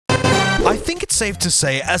think it's safe to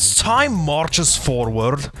say, as time marches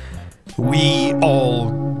forward, we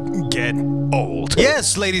all get old.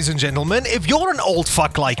 Yes, ladies and gentlemen, if you're an old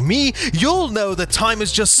fuck like me, you'll know that time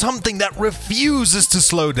is just something that refuses to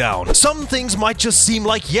slow down. Some things might just seem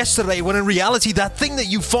like yesterday, when in reality that thing that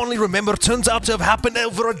you fondly remember turns out to have happened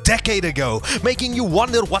over a decade ago, making you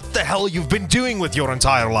wonder what the hell you've been doing with your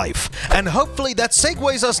entire life. And hopefully that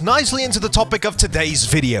segues us nicely into the topic of today's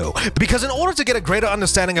video, because in order to get a greater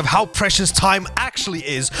understanding of how precious time actually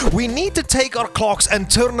is, we need to take our clocks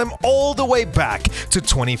and turn them all the way back to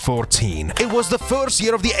 2014. It was the first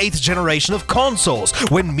year of the 8th generation of consoles,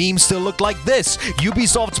 when memes still looked like this,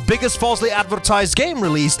 Ubisoft's biggest falsely advertised game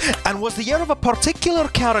released, and was the year of a particular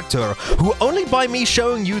character who only by me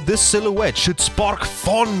showing you this silhouette should spark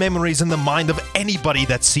fond memories in the mind of anybody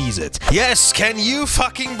that sees it. Yes, can you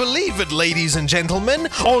fucking believe it, ladies and gentlemen?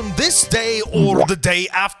 On this day, or the day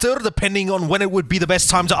after, depending on when it would be the best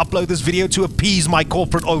time to upload this video to appease my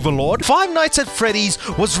corporate overlord, Five Nights at Freddy's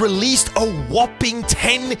was released a whopping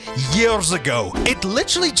 10 years ago. It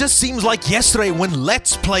literally just seems like yesterday when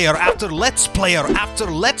Let's Player after Let's Player after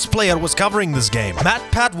Let's Player was covering this game.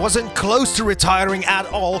 MatPat wasn't close to retiring at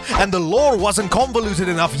all, and the lore wasn't convoluted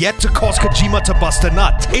enough yet to cause Kojima to bust a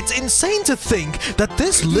nut. It's insane to think that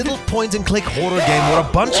this little point-and-click horror game where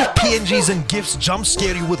a bunch of PNGs and GIFs jump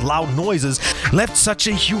scare you with loud noises left such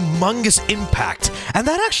a humongous impact. And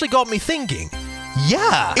that actually got me thinking.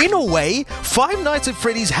 Yeah, in a way, Five Nights at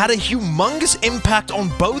Freddy's had a humongous impact on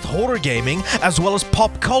both horror gaming as well as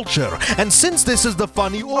pop culture. And since this is the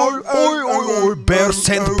funny bear's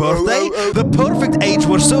 10th birthday, the perfect age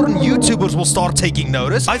where certain YouTubers will start taking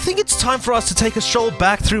notice, I think it's time for us to take a stroll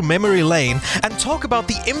back through memory lane and talk about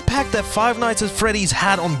the impact that Five Nights at Freddy's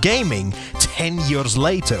had on gaming 10 years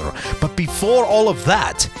later. But before all of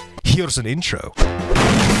that, here's an intro.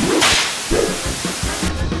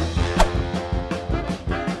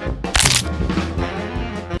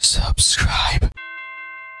 Subscribe.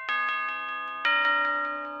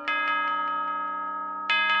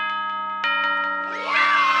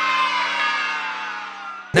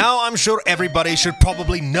 Now, I'm sure everybody should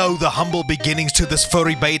probably know the humble beginnings to this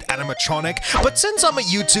furry bait animatronic, but since I'm a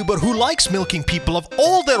YouTuber who likes milking people of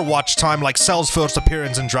all their watch time like Cell's first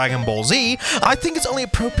appearance in Dragon Ball Z, I think it's only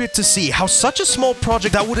appropriate to see how such a small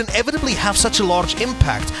project that would inevitably have such a large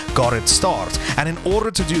impact got its start. And in order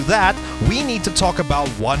to do that, we need to talk about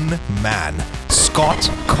one man. Scott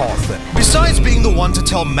Cawthon. Besides being the one to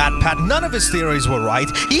tell MatPat none of his theories were right,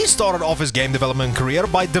 he started off his game development career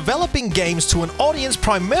by developing games to an audience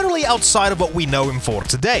primarily outside of what we know him for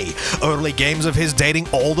today. Early games of his dating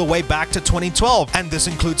all the way back to 2012, and this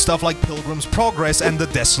includes stuff like Pilgrim's Progress and The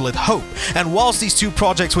Desolate Hope. And whilst these two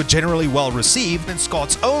projects were generally well received, in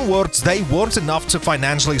Scott's own words, they weren't enough to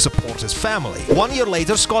financially support his family. 1 year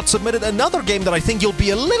later, Scott submitted another game that I think you'll be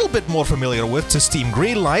a little bit more familiar with to Steam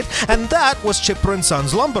Greenlight, and that was Chipper &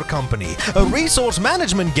 Sons Lumber Company, a resource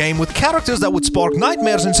management game with characters that would spark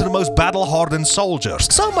nightmares into the most battle-hardened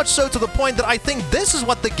soldiers. So much so to the point that I think this is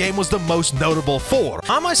what the game was the most notable for.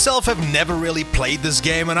 I myself have never really played this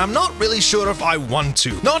game, and I'm not really sure if I want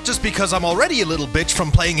to. Not just because I'm already a little bitch from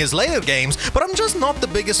playing his later games, but I'm just not the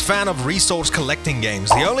biggest fan of resource collecting games.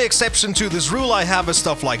 The only exception to this rule I have is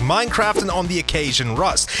stuff like Minecraft and on the occasion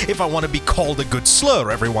Rust, if I want to be called a good slur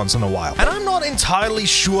every once in a while. And I'm not entirely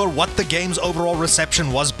sure what the game's overall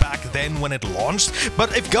reception was back then when it launched,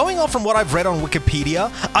 but if going off from what I've read on Wikipedia,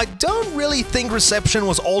 I don't really think reception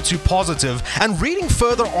was all too positive, and reading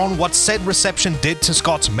further on what said reception did to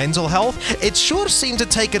Scott's mental health, it sure seemed to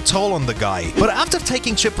take a toll on the guy. But after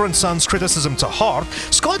taking Chipper & Sons' criticism to heart,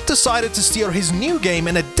 Scott decided to steer his new game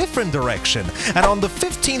in a different direction, and on the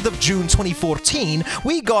 15th of June 2014,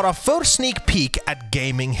 we got our first sneak peek at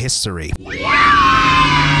gaming history.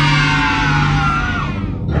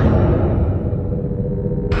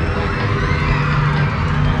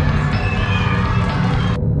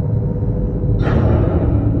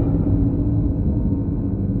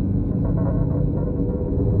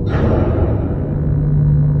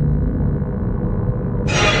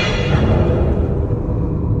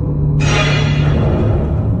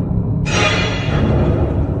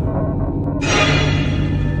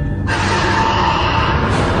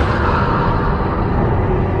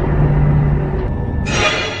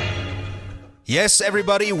 Yes,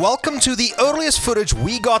 everybody, welcome to the earliest footage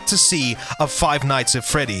we got to see of Five Nights at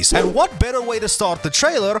Freddy's. And what better way to start the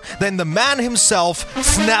trailer than the man himself,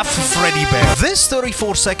 FNAF'S Freddy Bear. This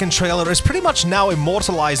 34-second trailer is pretty much now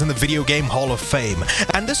immortalized in the Video Game Hall of Fame.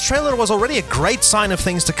 And this trailer was already a great sign of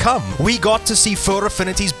things to come. We got to see Fur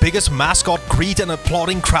Affinity's biggest mascot greet an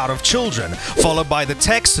applauding crowd of children, followed by the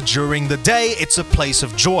text, "During the day, it's a place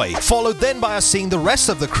of joy," followed then by us seeing the rest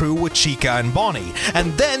of the crew with Chica and Bonnie.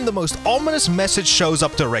 And then the most ominous message shows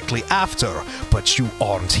up directly after: "But you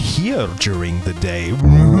aren't here during the day."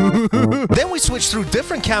 Then we switch through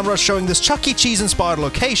different cameras showing this Chuck E. Cheese inspired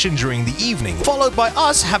location during the evening, followed by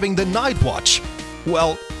us having the night watch.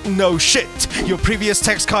 Well, no shit. Your previous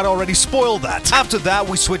text card already spoiled that. After that,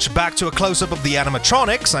 we switch back to a close-up of the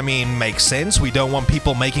animatronics. I mean, makes sense. We don't want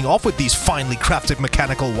people making off with these finely crafted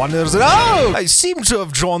mechanical wonders. And oh, I seem to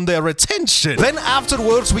have drawn their attention. Then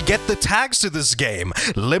afterwards, we get the tags to this game: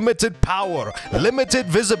 limited power, limited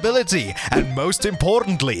visibility, and most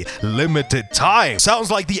importantly, limited time.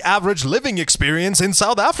 Sounds like the average living experience in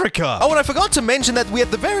South Africa. Oh, and I forgot to mention that we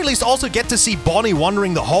at the very least also get to see Bonnie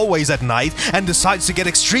wandering the hallways at night and decides to get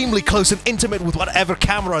extremely close and intimate with whatever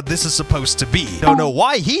camera this is supposed to be. Don't know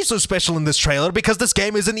why he's so special in this trailer, because this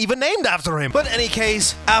game isn't even named after him. But in any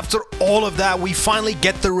case, after all of that, we finally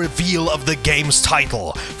get the reveal of the game's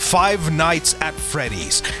title: Five Nights at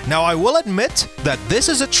Freddy's. Now, I will admit that this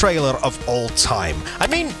is a trailer of all time. I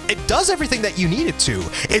mean, it does everything that you need it to.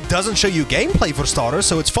 It doesn't show you gameplay for starters,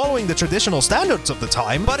 so it's following the traditional standards of the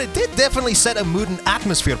time, but it did definitely set a mood and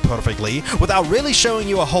atmosphere perfectly, without really showing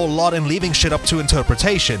you a whole lot and leaving shit up to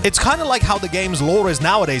interpretation. It's kind of like how the game's lore is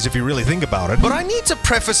nowadays if you really think about it. But I need to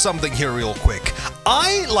preface something here real quick.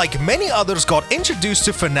 I, like many others, got introduced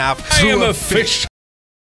to FNAF through a fish.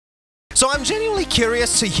 So I'm genuinely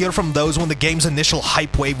curious to hear from those when the game's initial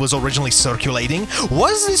hype wave was originally circulating.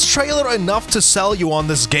 Was this trailer enough to sell you on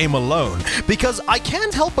this game alone? Because I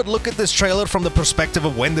can't help but look at this trailer from the perspective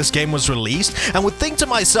of when this game was released, and would think to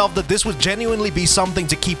myself that this would genuinely be something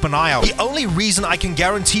to keep an eye out. The only reason I can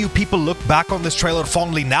guarantee you people look back on this trailer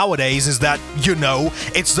fondly nowadays is that, you know,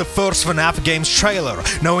 it's the first FNAF game's trailer,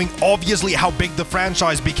 knowing obviously how big the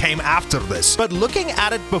franchise became after this. But looking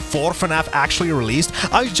at it before FNAF actually released,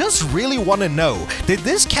 I just really want to know, did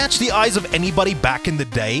this catch the eyes of anybody back in the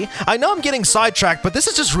day? I know I'm getting sidetracked, but this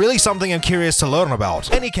is just really something I'm curious to learn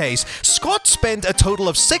about. Any case, Scott spent a total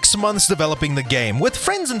of 6 months developing the game, with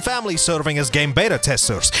friends and family serving as game beta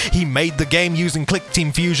testers. He made the game using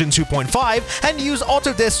ClickTeam Fusion 2.5 and used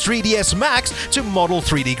Autodesk 3ds Max to model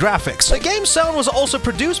 3D graphics. The game's sound was also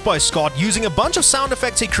produced by Scott using a bunch of sound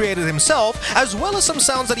effects he created himself, as well as some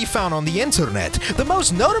sounds that he found on the internet. The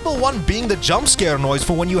most notable one being the jump scare noise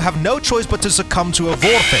for when you have no choice but to succumb to a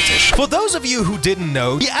vor fetish. For those of you who didn't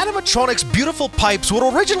know, the animatronics' beautiful pipes were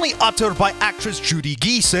originally uttered by actress Judy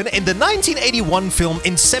Geeson in the 1981 film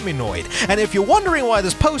Inseminoid. And if you're wondering why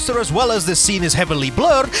this poster as well as this scene is heavily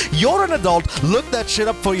blurred, you're an adult, look that shit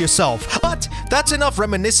up for yourself. But that's enough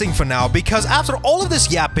reminiscing for now, because after all of this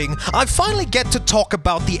yapping, I finally get to talk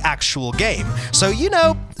about the actual game. So, you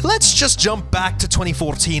know, let's just jump back to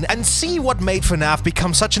 2014 and see what made FNAF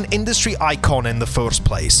become such an industry icon in the first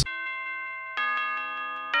place.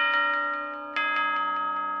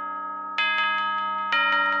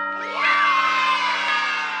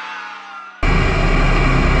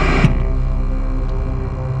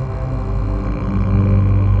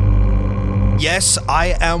 Yes,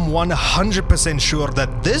 I am 100% sure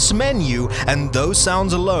that this menu and those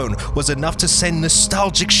sounds alone was enough to send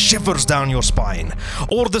nostalgic shivers down your spine.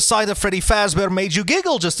 Or the sight of Freddy Fazbear made you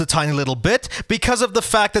giggle just a tiny little bit because of the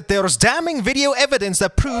fact that there's damning video evidence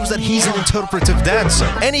that proves that he's an interpretive dancer.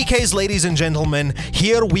 Any case, ladies and gentlemen,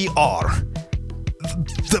 here we are.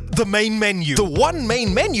 The main menu. The one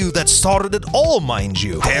main menu that started it all, mind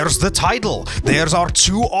you. There's the title. There's our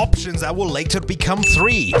 2 options that will later become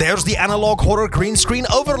 3. There's the analog horror green screen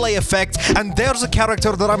overlay effect, and there's a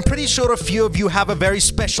character that I'm pretty sure a few of you have a very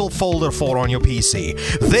special folder for on your PC.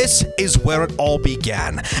 This is where it all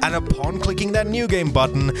began, and upon clicking that new game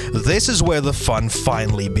button, this is where the fun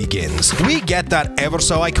finally begins. We get that ever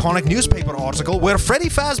so iconic newspaper article where Freddy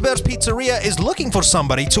Fazbear's Pizzeria is looking for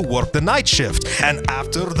somebody to work the night shift. And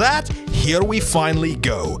after that, here we finally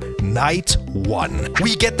go. Night 1.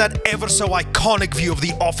 We get that ever so iconic view of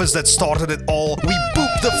the office that started it all. We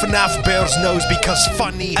boop the FNAF bear's nose because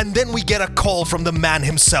funny, and then we get a call from the man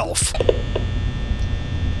himself.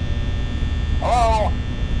 Hello?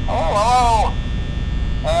 Hello?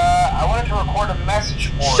 I wanted to record a message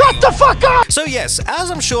for you. Shut the fuck up! So yes,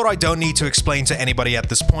 as I'm sure I don't need to explain to anybody at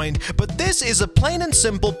this point, but this is a plain and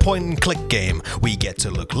simple point and click game. We get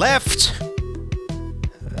to look left,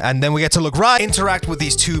 And then we get to look right, interact with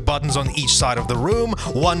these two buttons on each side of the room,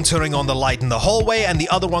 one turning on the light in the hallway and the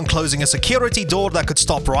other one closing a security door that could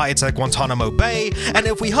stop riots at Guantanamo Bay. And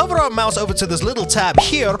if we hover our mouse over to this little tab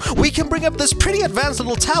here, we can bring up this pretty advanced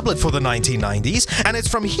little tablet for the 1990s, and it's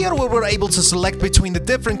from here where we're able to select between the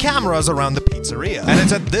different cameras around the pizzeria. And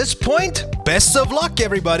it's at this point, best of luck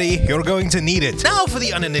everybody, you're going to need it. Now for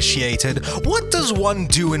the uninitiated, what does one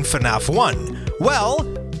do in FNAF 1?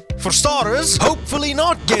 Well, for starters, hopefully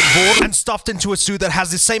not get bored and stuffed into a suit that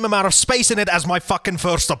has the same amount of space in it as my fucking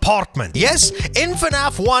first apartment. Yes, in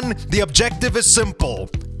FNAF 1, the objective is simple.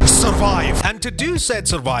 Survive. And to do said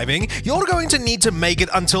surviving, you're going to need to make it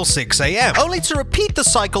until 6 AM, only to repeat the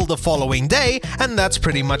cycle the following day, and that's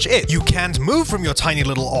pretty much it. You can't move from your tiny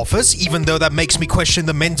little office, even though that makes me question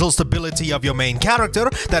the mental stability of your main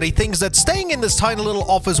character, that he thinks that staying in this tiny little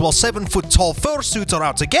office while 7-foot-tall fursuits are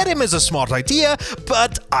out to get him is a smart idea,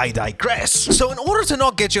 but I digress. So in order to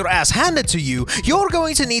not get your ass handed to you, you're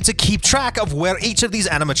going to need to keep track of where each of these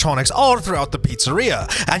animatronics are throughout the pizzeria,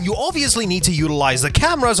 and you obviously need to utilize the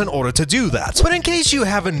cameras in order to do that. But in case you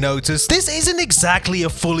haven't noticed, this isn't exactly a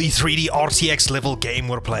fully 3D RTX level game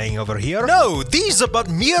we're playing over here. No, these are but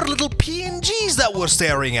mere little PNGs that we're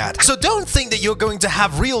staring at. So don't think that you're going to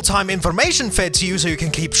have real-time information fed to you so you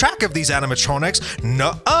can keep track of these animatronics.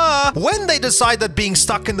 Nuh-uh. When they decide that being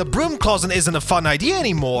stuck in the broom closet isn't a fun idea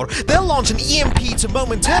anymore, they'll launch an EMP to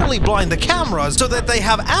momentarily blind the cameras so that they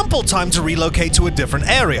have ample time to relocate to a different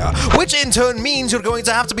area, which in turn means you're going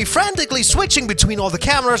to have to be frantically switching between all the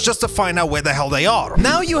cameras just to find out where the hell they are.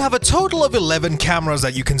 Now you have a total of 11 cameras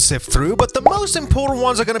that you can sift through, but the most important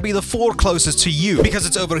ones are going to be the 4 closest to you, because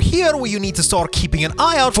it's over here where you need to start keeping an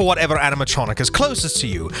eye out for whatever animatronic is closest to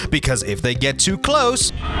you, because if they get too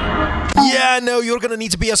close, yeah, no, you're gonna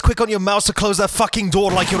need to be as quick on your mouse to close that fucking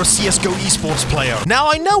door like you're a CSGO esports player. Now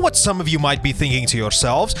I know what some of you might be thinking to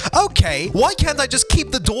yourselves, okay, why can't I just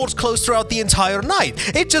keep the doors closed throughout the entire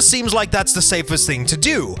night? It just seems like that's the safest thing to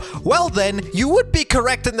do. Well then, you would be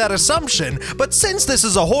correct in that assumption, but since this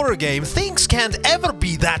is a horror game, things can't ever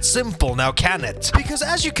be that simple, now can it? Because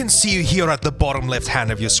as you can see here at the bottom left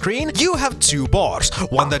hand of your screen, you have 2 bars,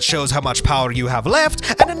 one that shows how much power you have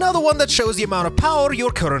left, and another one that shows the amount of power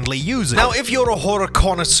you're currently using. Now if you're a horror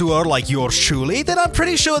connoisseur like yours truly, then I'm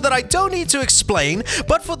pretty sure that I don't need to explain,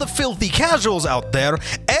 but for the filthy casuals out there,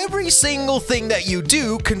 every single thing that you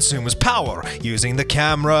do consumes power. Using the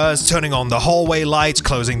cameras, turning on the hallway lights,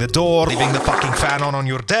 closing the door, leaving the fucking fan on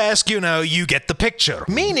your desk, you know, you get the picture.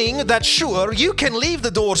 Meaning that sure, you can leave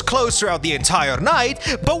the doors closed throughout the entire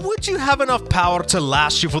night, but would you have enough power to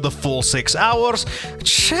last you for the full 6 hours?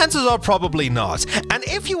 Chances are probably not. And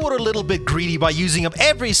if you were a little bit greedy by using up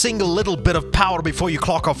every single little bit of power before you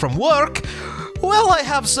clock off from work, well, I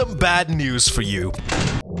have some bad news for you.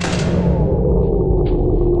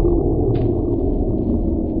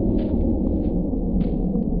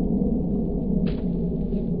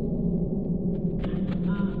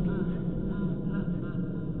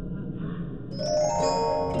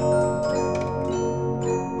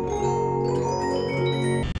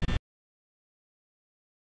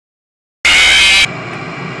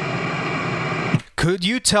 Could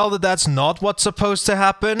you tell that that's not what's supposed to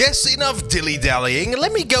happen? Yes, enough dilly-dallying.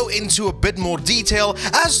 Let me go into a bit more detail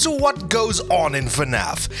as to what goes on in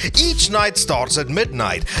FNAF. Each night starts at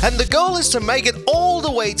midnight, and the goal is to make it all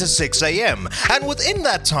the way to 6 AM. And within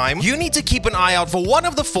that time, you need to keep an eye out for one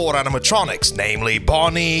of the 4 animatronics, namely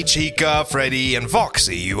Bonnie, Chica, Freddy, and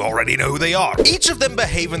Foxy. You already know who they are. Each of them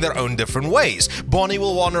behave in their own different ways. Bonnie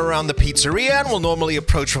will wander around the pizzeria and will normally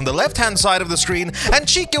approach from the left-hand side of the screen, and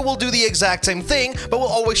Chica will do the exact same thing, but will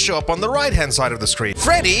always show up on the right-hand side of the screen.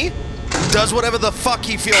 Freddy does whatever the fuck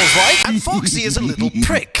he feels like, and Foxy is a little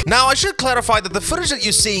prick. Now, I should clarify that the footage that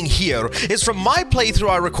you're seeing here is from my playthrough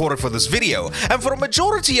I recorded for this video, and for a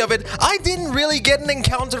majority of it, I didn't really get an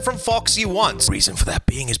encounter from Foxy once. Reason for that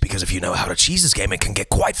being is because if you know how to cheese this game, it can get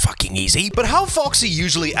quite fucking easy. But how Foxy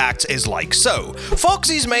usually acts is like so.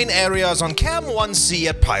 Foxy's main area is on Cam 1C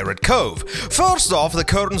at Pirate Cove. First off, the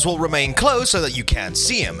curtains will remain closed so that you can't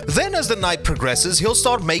see him. Then as the night progresses, he'll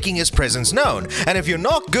start making his presence known, and if you're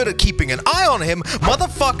not good at keeping an eye on him,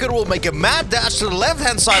 motherfucker will make a mad dash to the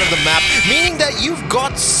left-hand side of the map, meaning that you've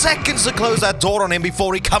got seconds to close that door on him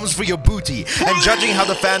before he comes for your booty. And judging how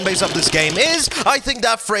the fanbase of this game is, I think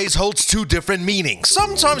that phrase holds 2 different meanings.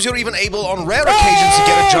 Sometimes you're even able on rare occasions to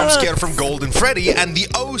get a jump scare from Golden Freddy, Freddy and the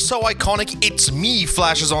oh so iconic "It's me"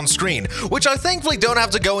 flashes on screen, which I thankfully don't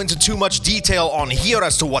have to go into too much detail on here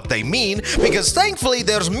as to what they mean, because thankfully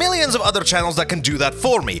there's millions of other channels that can do that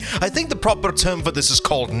for me. I think the proper term for this is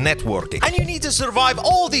called networking. And you need to survive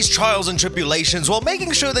all these trials and tribulations while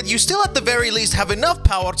making sure that you still at the very least have enough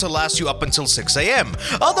power to last you up until 6 AM.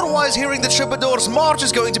 Otherwise, hearing the troubadour's march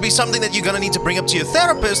is going to be something that you're gonna need to bring up to your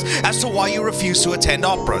therapist as to why you refuse to attend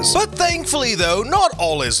operas. But thankfully though, not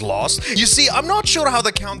all is lost. You see, I'm not sure how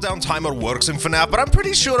the countdown timer works in FNAF, but I'm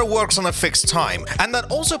pretty sure it works on a fixed time, and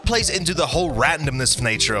that also plays into the whole randomness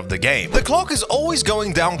nature of the game. The clock is always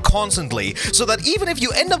going down constantly, so that even if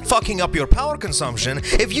you end up fucking up your power consumption,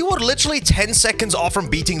 if you were literally 10 seconds off from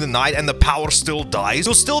beating the night and the power still dies,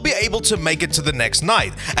 you'll still be able to make it to the next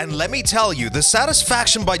night. And let me tell you, the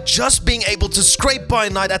satisfaction by just being able to scrape by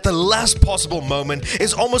night at the last possible moment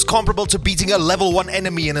is almost comparable to beating a level 1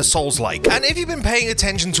 enemy in a Souls-like. And if you've been paying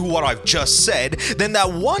attention to what I've just said, then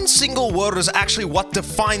that one single word is actually what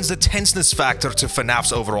defines the tenseness factor to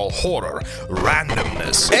FNAF's overall horror: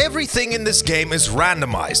 randomness. Everything in this game is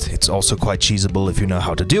randomized. It's also quite cheesable if you know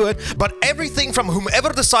how to do it, but everything from whomever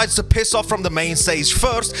decides to piss off from the main stage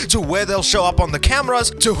first, to where they'll show up on the cameras,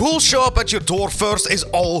 to who'll show up at your door first is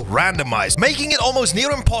all randomized, making it almost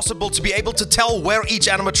near impossible to be able to tell where each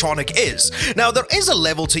animatronic is. Now, there is a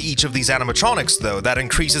level to each of these animatronics though that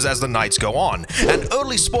increases as the nights go on. An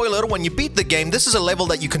early spoiler, when you beat the game, this is a level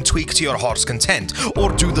that you can tweak to your heart's content,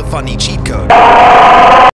 or do the funny cheat code.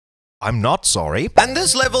 I'm not sorry. And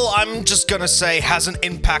this level, I'm just gonna say, has an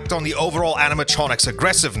impact on the overall animatronics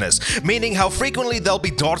aggressiveness, meaning how frequently they'll be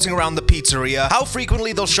darting around the pizzeria, how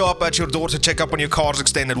frequently they'll show up at your door to check up on your car's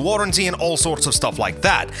extended warranty, and all sorts of stuff like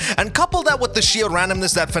that. And couple that with the sheer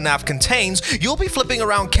randomness that FNAF contains, you'll be flipping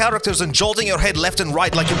around characters and jolting your head left and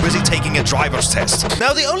right like you're busy taking a driver's test.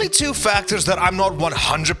 Now, the only two factors that I'm not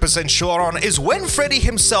 100% sure on is when Freddy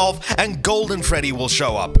himself and Golden Freddy will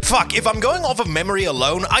show up. Fuck, if I'm going off of memory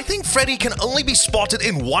alone, I think Freddy can only be spotted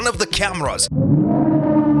in one of the cameras.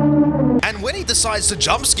 And when he decides to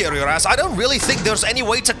jump scare your ass, I don't really think there's any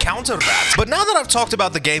way to counter that. But now that I've talked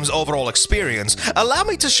about the game's overall experience, allow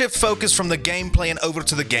me to shift focus from the gameplay and over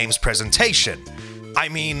to the game's presentation. I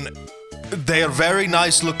mean, they are very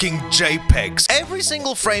nice looking JPEGs. Every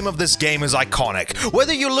single frame of this game is iconic.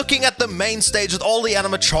 Whether you're looking at the main stage with all the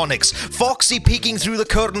animatronics, Foxy peeking through the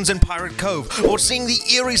curtains in Pirate Cove, or seeing the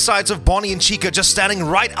eerie sides of Bonnie and Chica just standing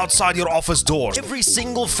right outside your office doors. Every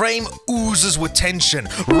single frame oozes with tension,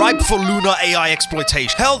 ripe for Luna AI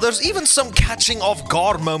exploitation. Hell, there's even some catching off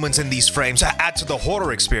guard moments in these frames to add to the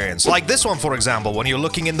horror experience. Like this one, for example, when you're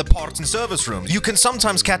looking in the parts and service rooms. You can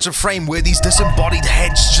sometimes catch a frame where these disembodied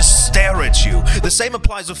heads just stare at you. The same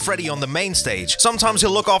applies with Freddy on the main stage. Sometimes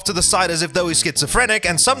he'll look off to the side as if though he's schizophrenic,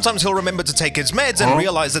 and sometimes he'll remember to take his meds and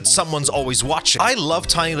realize that someone's always watching. I love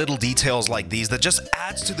tiny little details like these that just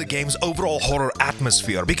adds to the game's overall horror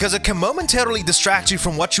atmosphere, because it can momentarily distract you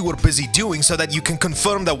from what you were busy doing so that you can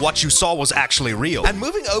confirm that what you saw was actually real. And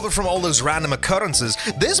moving over from all those random occurrences,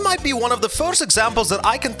 this might be one of the first examples that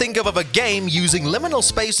I can think of a game using liminal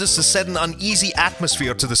spaces to set an uneasy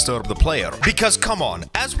atmosphere to disturb the player. Because come on,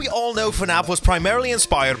 as we all know, FNAF was primarily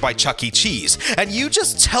inspired by Chuck E. Cheese, and you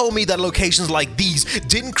just tell me that locations like these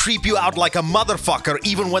didn't creep you out like a motherfucker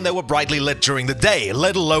even when they were brightly lit during the day,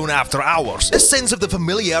 let alone after hours. The sense of the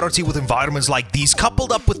familiarity with environments like these,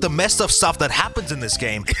 coupled up with the messed up stuff that happens in this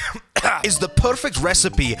game, is the perfect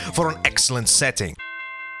recipe for an excellent setting.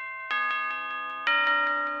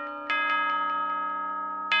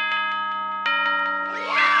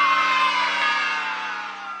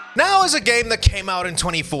 Now, as a game that came out in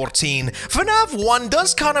 2014, FNAF 1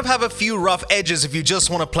 does kind of have a few rough edges if you just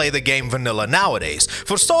want to play the game vanilla nowadays.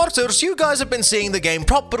 For starters, you guys have been seeing the game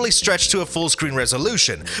properly stretched to a full screen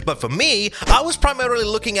resolution, but for me, I was primarily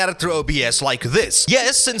looking at it through OBS like this.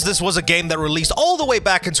 Yes, since this was a game that released all the way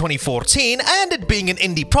back in 2014, and it being an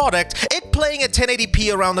indie product, it playing at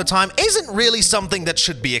 1080p around the time isn't really something that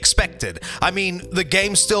should be expected. I mean, the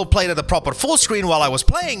game still played at the proper full screen while I was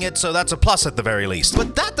playing it, so that's a plus at the very least.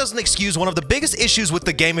 But that doesn't excuse one of the biggest issues with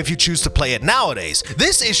the game if you choose to play it nowadays.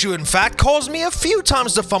 This issue, in fact, caused me a few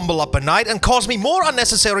times to fumble up a night and caused me more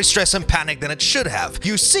unnecessary stress and panic than it should have.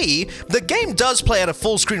 You see, the game does play at a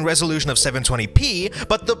full screen resolution of 720p,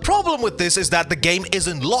 but the problem with this is that the game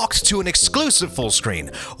isn't locked to an exclusive full screen.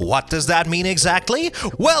 What does that mean exactly?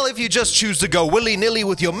 Well, if you just choose to go willy-nilly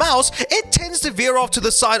with your mouse, it tends to veer off to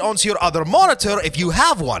the side onto your other monitor if you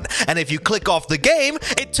have one. And if you click off the game,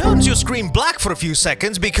 it turns your screen black for a few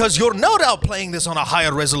seconds because you're no doubt playing this on a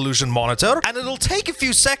higher resolution monitor, and it'll take a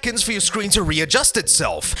few seconds for your screen to readjust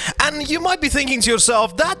itself. And you might be thinking to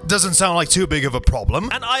yourself, that doesn't sound like too big of a problem,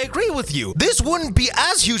 and I agree with you. This wouldn't be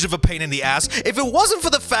as huge of a pain in the ass if it wasn't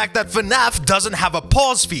for the fact that FNAF doesn't have a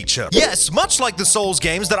pause feature. Yes, much like the Souls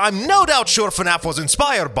games that I'm no doubt sure FNAF was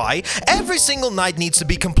inspired by, every single night needs to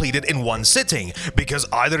be completed in one sitting, because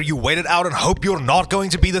either you wait it out and hope you're not going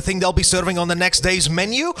to be the thing they'll be serving on the next day's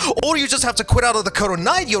menu, or you just have to quit out of the current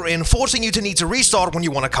night you're in, forcing you to need to restart when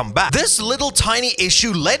you want to come back. This little tiny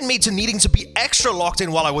issue led me to needing to be extra locked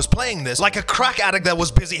in while I was playing this, like a crack addict that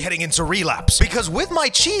was busy heading into relapse. Because with my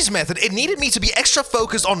cheese method, it needed me to be extra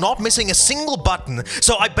focused on not missing a single button,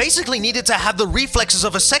 so I basically needed to have the reflexes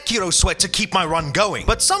of a Sekiro sweat to keep my run going.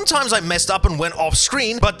 But sometimes I messed up and went off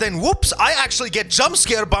screen, but then whoops, I actually get jump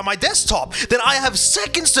scared by my desktop. Then I have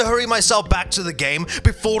seconds to hurry myself back to the game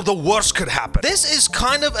before the worst could happen. This is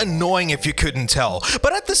kind of annoying if you couldn't tell,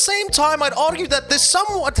 but at the same time I'd argue that this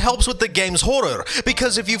somewhat helps with the game's horror,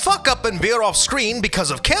 because if you fuck up and veer off screen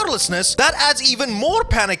because of carelessness, that adds even more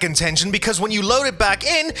panic and tension, because when you load it back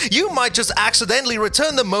in, you might just accidentally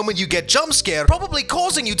return the moment you get jump scared, probably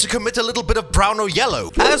causing you to commit a little bit of brown or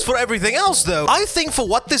yellow. As for everything else though, I think for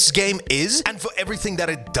what this game is, and for everything that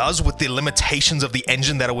it does with the limitations of the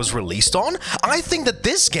engine that it was released on, I think that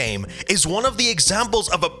this game is one of the examples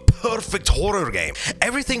of a perfect horror game.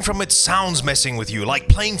 Everything from its sounds messing with you, like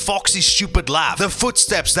playing Foxy's stupid laugh, the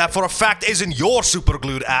footsteps that for a fact isn't your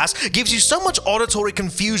superglued ass, gives you so much auditory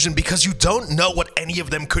confusion because you don't know what any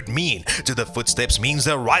of them could mean. Do the footsteps mean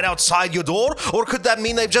they're right outside your door, or could that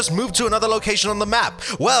mean they've just moved to another location on the map?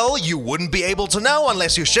 Well, you wouldn't be able to know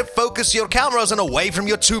unless you shift focus your cameras and away from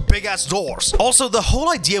your two big ass doors. Also, the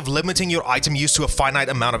whole idea of limiting your item use to a finite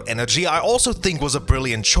amount of energy I also think was a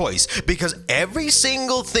brilliant choice, because every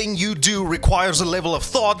single thing you do requires a level of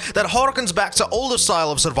thought that harkens back to older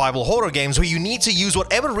style of survival horror games where you need to use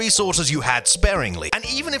whatever resources you had sparingly. And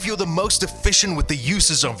even if you're the most efficient with the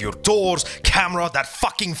uses of your doors, camera, that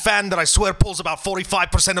fucking fan that I swear pulls about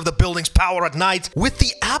 45% of the building's power at night, with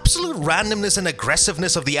the absolute randomness and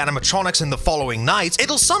aggressiveness of the animatronics in the following nights,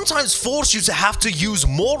 it'll sometimes force you to have to use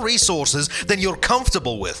more resources than you're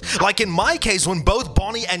comfortable with. Like in my case when both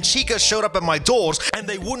Bonnie and Chica showed up at my doors and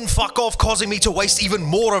they wouldn't fuck off, causing me to waste even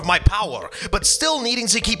more of my power, but still needing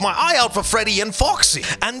to keep my eye out for Freddy and Foxy.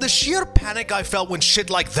 And the sheer panic I felt when shit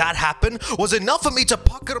like that happened was enough for me to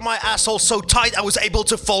pucker my asshole so tight I was able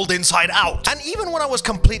to fold inside out. And even when I was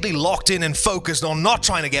completely locked in and focused on not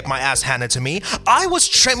trying to get my ass handed to me, I was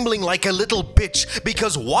trembling like a little bitch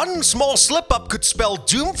because one small slip up could spell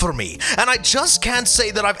doom for me. And I just can't say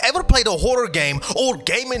that I've ever played a horror game or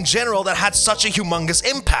game in general that had such a humongous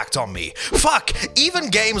impact on me. Fuck, even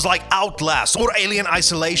games like Outlast or Alien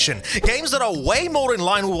Isolation, games that are way more in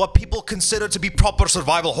line with what people consider to be proper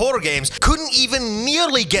survival horror games, couldn't even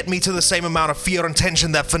nearly get me to the same amount of fear and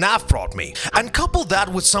tension that FNAF brought me. And couple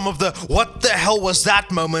that with some of the what the hell was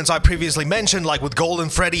that moments I previously mentioned, like with Golden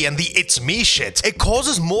Freddy and the it's me shit, it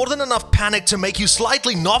causes more than enough panic to make you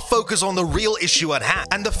slightly not focus on the real issue at hand.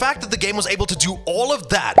 And the fact that the game was able to do all of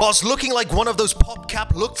that whilst looking like one of those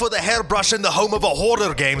PopCap look for the hairbrush in the home of a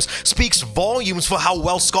hoarder games speaks volumes for how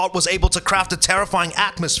well Scott was able to craft a terrifying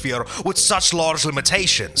atmosphere with such large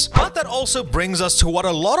limitations. But that also brings us to what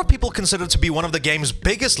a lot of people consider to be one of the game's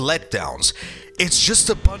biggest letdowns. It's just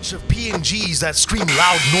a bunch of PNGs that scream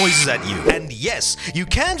loud noises at you. And yes, you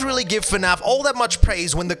can't really give FNAF all that much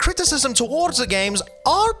praise when the criticism towards the games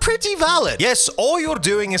are pretty valid. Yes, all you're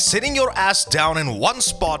doing is sitting your ass down in one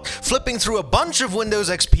spot, flipping through a bunch of Windows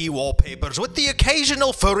XP wallpapers with the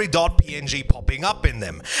occasional furry .png popping up in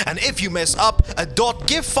them. And if you mess up, a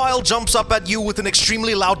 .gif file jumps up at you with an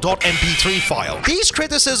extremely loud .mp3 file. These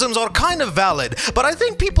criticisms are kind of valid, but I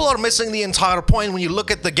think people are missing the entire point when you look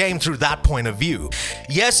at the game through that point of view.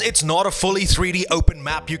 Yes, it's not a fully 3D open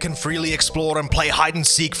map you can freely explore and play hide and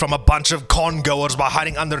seek from a bunch of con goers by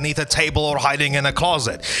hiding underneath a table or hiding in a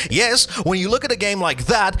closet. Yes, when you look at a game like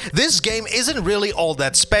that, this game isn't really all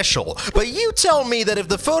that special. But you tell me that if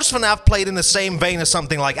the first FNAF played in the same vein as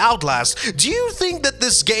something like Outlast, do you think that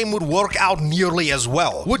this game would work out nearly as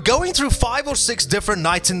well? Would going through 5 or 6 different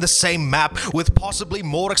nights in the same map with possibly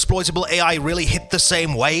more exploitable AI really hit the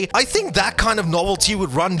same way? I think that kind of novelty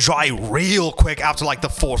would run dry real real quick after like the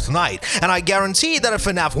 4th night, and I guarantee that if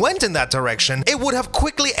FNAF went in that direction, it would have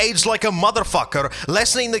quickly aged like a motherfucker,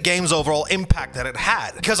 lessening the game's overall impact that it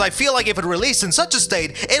had. Because I feel like if it released in such a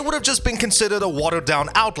state, it would have just been considered a watered-down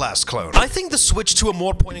Outlast clone. I think the switch to a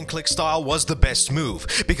more point-and-click style was the best move,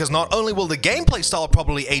 because not only will the gameplay style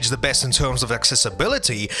probably age the best in terms of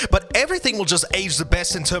accessibility, but everything will just age the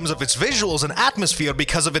best in terms of its visuals and atmosphere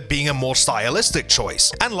because of it being a more stylistic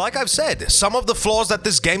choice. And like I've said, some of the flaws that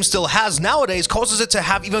this game still has nowadays causes it to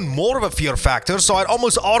have even more of a fear factor, so I'd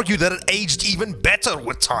almost argue that it aged even better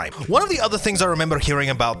with time. One of the other things I remember hearing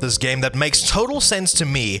about this game that makes total sense to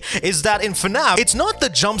me is that in FNAF, it's not the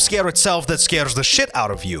jump scare itself that scares the shit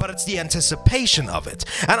out of you, but it's the anticipation of it.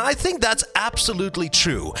 And I think that's absolutely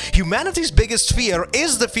true. Humanity's biggest fear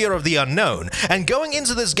is the fear of the unknown, and going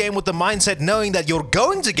into this game with the mindset knowing that you're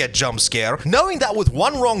going to get jump scare, knowing that with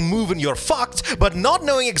one wrong move and you're fucked, but not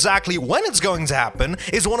knowing exactly when it's going to happen,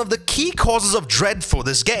 is one of the key causes of dread for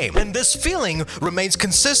this game. And this feeling remains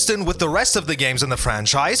consistent with the rest of the games in the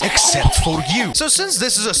franchise, except for you. So since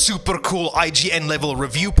this is a super cool IGN level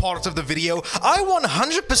review part of the video, I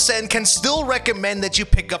 100% can still recommend that you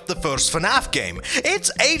pick up the first FNAF game.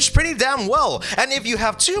 It's aged pretty damn well, and if you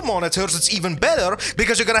have 2 monitors, it's even better,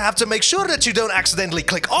 because you're gonna have to make sure that you don't accidentally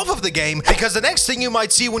click off of the game, because the next thing you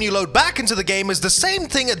might see when you load back into the game is the same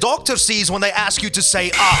thing a doctor sees when they ask you to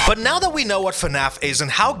say ah. But now that we know what FNAF is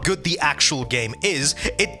and how good the actual game is,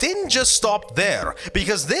 it didn't just stop there,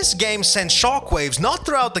 because this game sent shockwaves not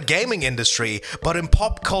throughout the gaming industry, but in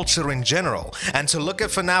pop culture in general. And to look at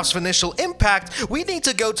FNAF's initial impact, we need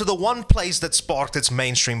to go to the one place that sparked its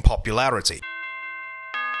mainstream popularity.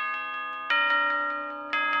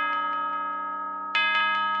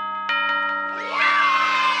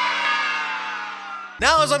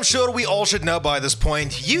 Now, as I'm sure we all should know by this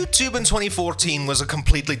point, YouTube in 2014 was a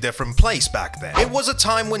completely different place back then. It was a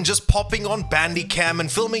time when just popping on Bandicam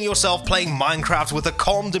and filming yourself playing Minecraft with a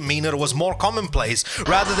calm demeanor was more commonplace,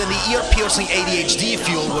 rather than the ear-piercing ADHD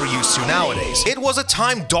fuel we're used to nowadays. It was a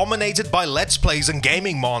time dominated by Let's Plays and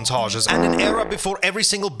gaming montages, and an era before every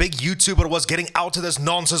single big YouTuber was getting outed as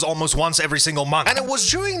nonsense almost once every single month. And it was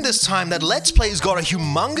during this time that Let's Plays got a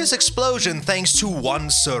humongous explosion thanks to one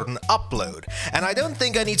certain upload. And I don't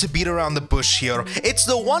think I need to beat around the bush here. It's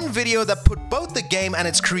the one video that put both the game and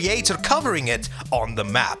its creator covering it on the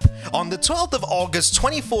map. On the 12th of August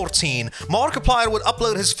 2014, Markiplier would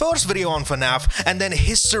upload his first video on FNAF, and then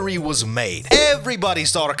history was made. Everybody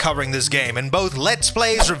started covering this game in both Let's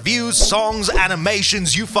Plays, reviews, songs,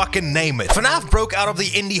 animations, you fucking name it. FNAF broke out of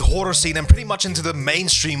the indie horror scene and pretty much into the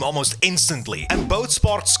mainstream almost instantly, and both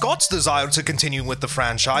sparked Scott's desire to continue with the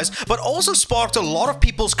franchise, but also sparked a lot of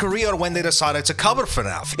people's career when they decided to cover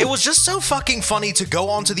FNAF. It was just so fucking funny to go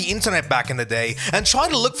onto the internet back in the day and try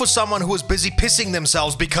to look for someone who was busy pissing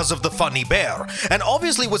themselves because of the funny bear. And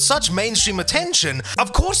obviously with such mainstream attention,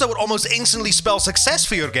 of course that would almost instantly spell success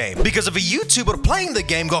for your game, because if a YouTuber playing the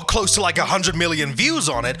game got close to like 100 million views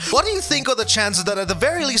on it, what do you think are the chances that at the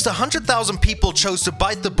very least 100,000 people chose to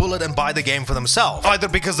bite the bullet and buy the game for themselves? Either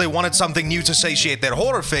because they wanted something new to satiate their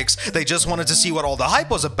horror fix, they just wanted to see what all the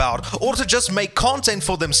hype was about, or to just make content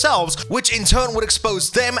for themselves, which in turn would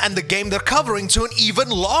expose them and the game they're covering to an even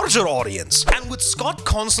larger audience. And with Scott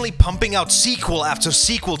constantly pumping out sequel after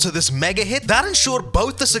sequel to this mega hit, that ensured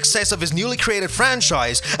both the success of his newly created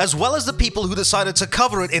franchise, as well as the people who decided to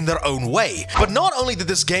cover it in their own way. But not only did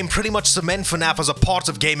this game pretty much cement FNAF as a part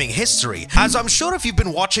of gaming history, as I'm sure if you've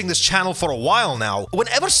been watching this channel for a while now,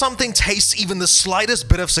 whenever something tastes even the slightest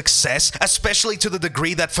bit of success, especially to the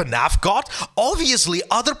degree that FNAF got, obviously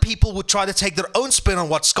other people would try to take their own spin on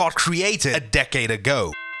what Scott created a decade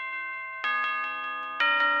ago.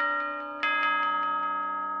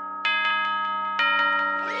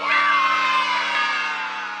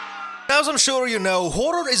 As I'm sure you know,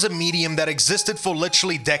 horror is a medium that existed for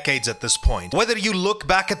literally decades at this point. Whether you look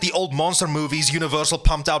back at the old monster movies Universal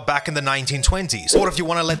pumped out back in the 1920s, or if you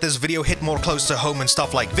want to let this video hit more close to home and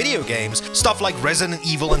stuff like video games, stuff like Resident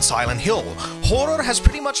Evil and Silent Hill, horror has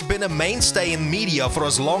pretty much been a mainstay in media for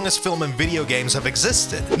as long as film and video games have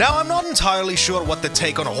existed. Now, I'm not entirely sure what the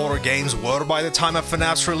take on horror games were by the time of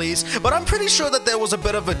FNAF's release, but I'm pretty sure that there was a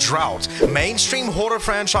bit of a drought. Mainstream horror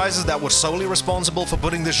franchises that were solely responsible for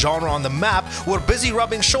putting the genre on the map were busy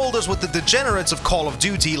rubbing shoulders with the degenerates of Call of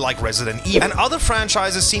Duty like Resident Evil, and other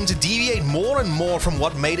franchises seemed to deviate more and more from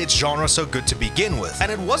what made its genre so good to begin with.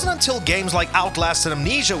 And it wasn't until games like Outlast and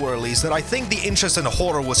Amnesia were released that I think the interest in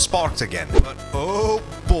horror was sparked again. But oh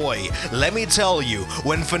boy, let me tell you,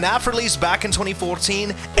 when FNAF released back in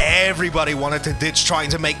 2014, everybody wanted to ditch trying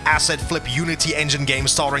to make asset flip Unity engine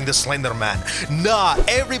games starring the Slender Man. Nah,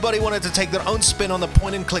 everybody wanted to take their own spin on the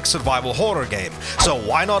point-and-click survival horror game. So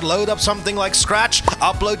why not load up something like Scratch,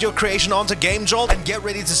 upload your creation onto GameJolt, and get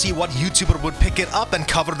ready to see what YouTuber would pick it up and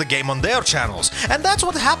cover the game on their channels. And that's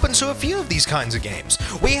what happened to a few of these kinds of games.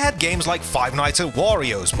 We had games like Five Nights at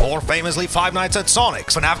Wario's, more famously Five Nights at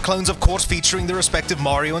Sonic's, FNAF clones of course featuring the respective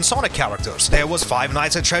Mario and Sonic characters. There was Five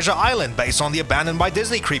Nights at Treasure Island, based on the Abandoned by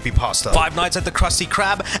Disney creepypasta, Five Nights at the Krusty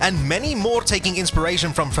Krab, and many more taking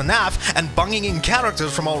inspiration from FNAF and bunging in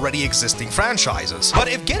characters from already existing franchises. But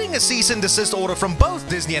if getting a cease and desist order from both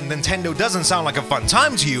Disney and Nintendo doesn't sound like a fun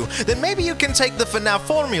time to you, then maybe you can take the FNAF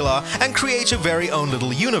formula and create your very own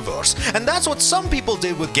little universe. And that's what some people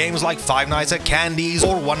did with games like Five Nights at Candy's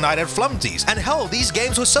or One Night at Flumpty's. And hell, these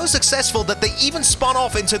games were so successful that they even spun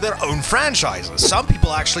off into their own franchises. Some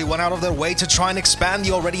people actually went out of their way to try and expand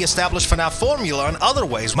the already established FNAF formula in other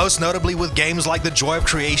ways, most notably with games like The Joy of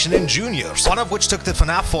Creation and Juniors, one of which took the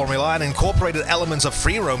FNAF formula and incorporated elements of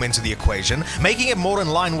free roam into the equation, making it more in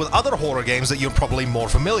line with other horror games that you're probably more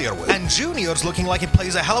familiar with. And Juniors looking like it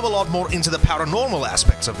plays a hell of a lot more into the paranormal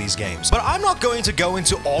aspects of these games. But I'm not going to go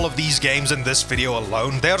into all of these games in this video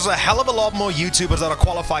alone. There's a hell of a lot more YouTubers that are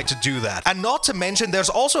qualified to do that. And not to mention, there's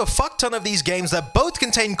also a fuck ton of these games that both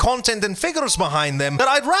contain content and figures behind them that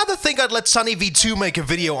I'd rather think I'd let Sunny V2 make a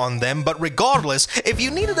video on them. But regardless, if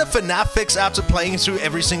you needed a FNAF fix after playing through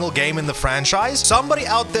every single game in the franchise, somebody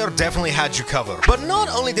out there definitely had you covered. But not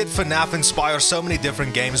only did FNAF inspire so many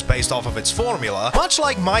different games based off of its formula, much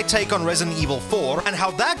like my take on Resident Evil 4 and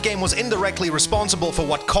how that game was indirectly responsible for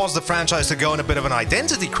what caused the franchise to go in a bit of an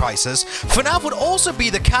identity crisis, FNAF would also be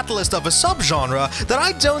the catalyst of a subgenre that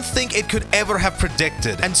I don't think it could ever have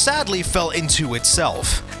predicted, and sadly fell into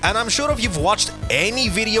itself. And I'm sure if you've watched any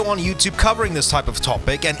video on YouTube covering this type of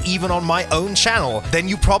topic, and even on my own channel, then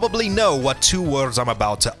you probably know what two words I'm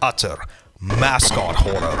about to utter. Mascot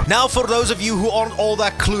horror. Now, for those of you who aren't all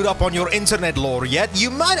that clued up on your internet lore yet, you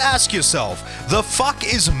might ask yourself, the fuck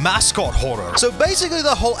is mascot horror? So basically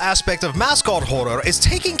the whole aspect of mascot horror is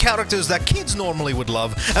taking characters that kids normally would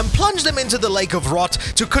love and plunge them into the lake of rot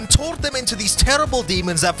to contort them into these terrible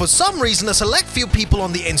demons that for some reason a select few people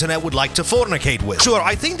on the internet would like to fornicate with. Sure,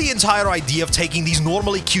 I think the entire idea of taking these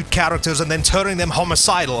normally cute characters and then turning them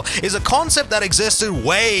homicidal is a concept that existed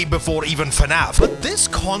way before even FNAF. But this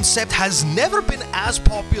concept has never been as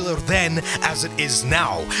popular then as it is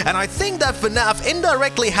now, and I think that FNAF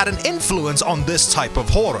indirectly had an influence on this type of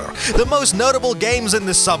horror. The most notable games in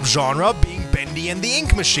this subgenre being Bendy and the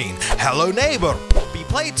Ink Machine, Hello Neighbor, Poppy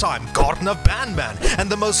Playtime, Garden of Banban, and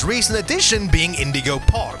the most recent addition being Indigo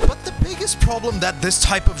Park. But the biggest problem that this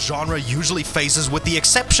type of genre usually faces, with the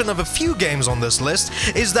exception of a few games on this list,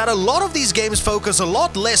 is that a lot of these games focus a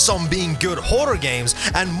lot less on being good horror games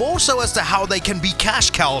and more so as to how they can be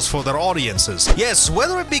cash cows for their audiences. Yes,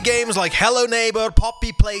 whether it be games like Hello Neighbor,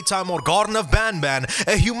 Poppy Playtime, or Garden of Banban,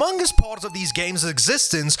 a humongous part of these games'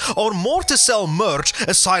 existence are more to sell merch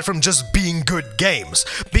aside from just being good games,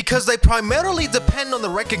 because they primarily depend on the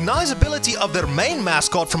recognizability of their main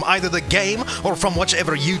mascot from either the game or from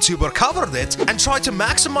whichever YouTuber covered it, and try to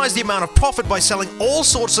maximize the amount of profit by selling all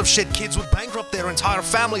sorts of shit kids would bankrupt their entire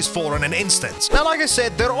families for in an instant. Now, like I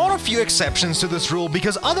said, there are a few exceptions to this rule,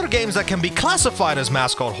 because other games that can be classified as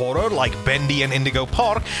mascot horror, like Bendy and Indigo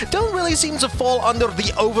Park, don't really seem to fall under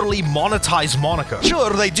the overly monetized moniker. Sure,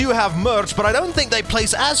 they do have merch, but I don't think they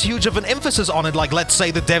place as huge of an emphasis on it like, let's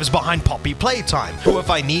say, the devs behind Poppy Playtime, who, if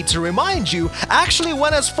I need to remind you, actually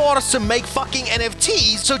went as far as to make fucking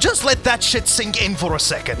NFTs, so just let that shit sink in for a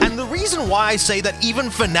second. And the reason why I say that even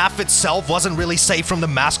FNAF itself wasn't really safe from the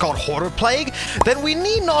mascot horror plague, then we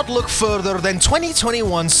need not look further than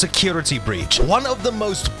 2021's Security Breach, one of the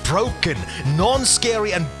most broken,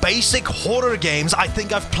 non-scary, and basic horror games I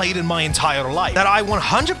think I've played in my entire life, that I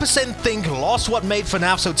 100% think lost what made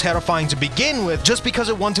FNAF so terrifying to begin with just because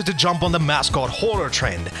it wanted to jump on the mascot horror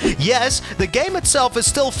trend. Yes, the game itself is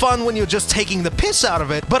still fun when you're just taking the piss out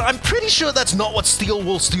of it, but I'm pretty sure that's not what Steel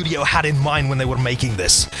Wool Studio had in mind when they were making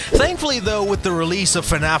this. Thankfully though, with the release of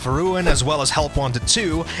FNAF Ruin as well as Help Wanted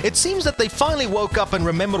 2, it seems that they finally woke up and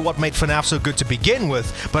remembered what made FNAF so good to begin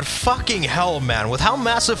with, but fucking hell man, with how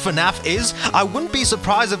massive FNAF is, I wouldn't be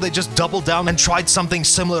surprised if they just doubled down and tried something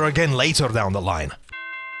similar again later down the line.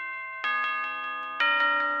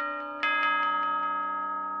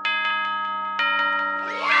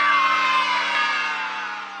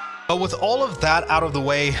 But with all of that out of the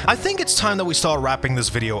way, I think it's time that we start wrapping this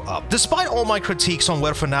video up. Despite all my critiques on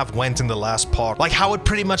where FNAF went in the last part, like how it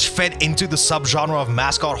pretty much fed into the subgenre of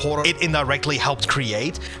mascot horror it indirectly helped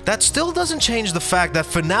create, that still doesn't change the fact that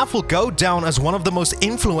FNAF will go down as one of the most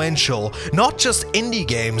influential, not just indie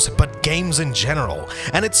games, but games in general.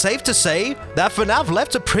 And it's safe to say that FNAF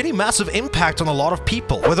left a pretty massive impact on a lot of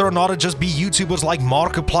people, whether or not it just be YouTubers like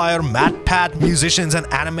Markiplier, MatPat, musicians and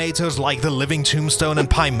animators like The Living Tombstone and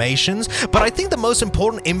Pymations, but I think the most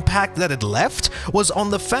important impact that it left was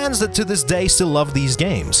on the fans that to this day still love these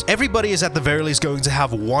games. Everybody is at the very least going to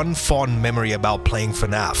have one fond memory about playing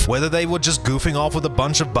FNAF, whether they were just goofing off with a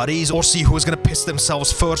bunch of buddies or see who was gonna piss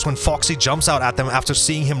themselves first when Foxy jumps out at them after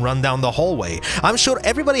seeing him run down the hallway. I'm sure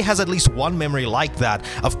everybody has at least one memory like that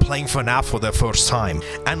of playing FNAF for their first time.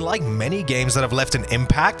 And like many games that have left an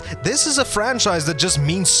impact, this is a franchise that just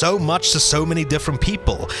means so much to so many different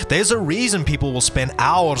people. There's a reason people will spend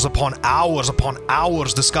hours upon hours upon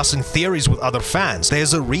hours discussing theories with other fans.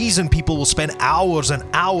 There's a reason people will spend hours and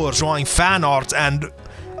hours drawing fan art and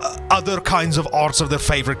other kinds of arts of their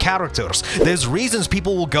favorite characters. There's reasons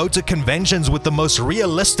people will go to conventions with the most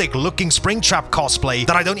realistic looking Springtrap cosplay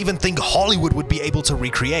that I don't even think Hollywood would be able to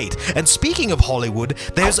recreate. And speaking of Hollywood,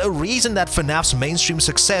 there's a reason that FNAF's mainstream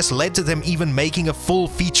success led to them even making a full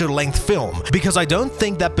feature-length film. Because I don't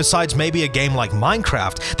think that besides maybe a game like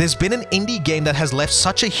Minecraft, there's been an indie game that has left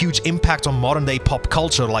such a huge impact on modern-day pop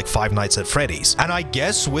culture like Five Nights at Freddy's. And I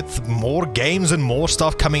guess with more games and more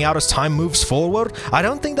stuff coming out as time moves forward, I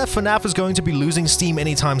don't think that FNAF is going to be losing steam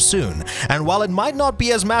anytime soon. And while it might not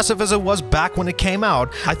be as massive as it was back when it came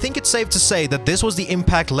out, I think it's safe to say that this was the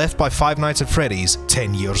impact left by Five Nights at Freddy's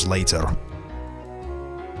 10 years later.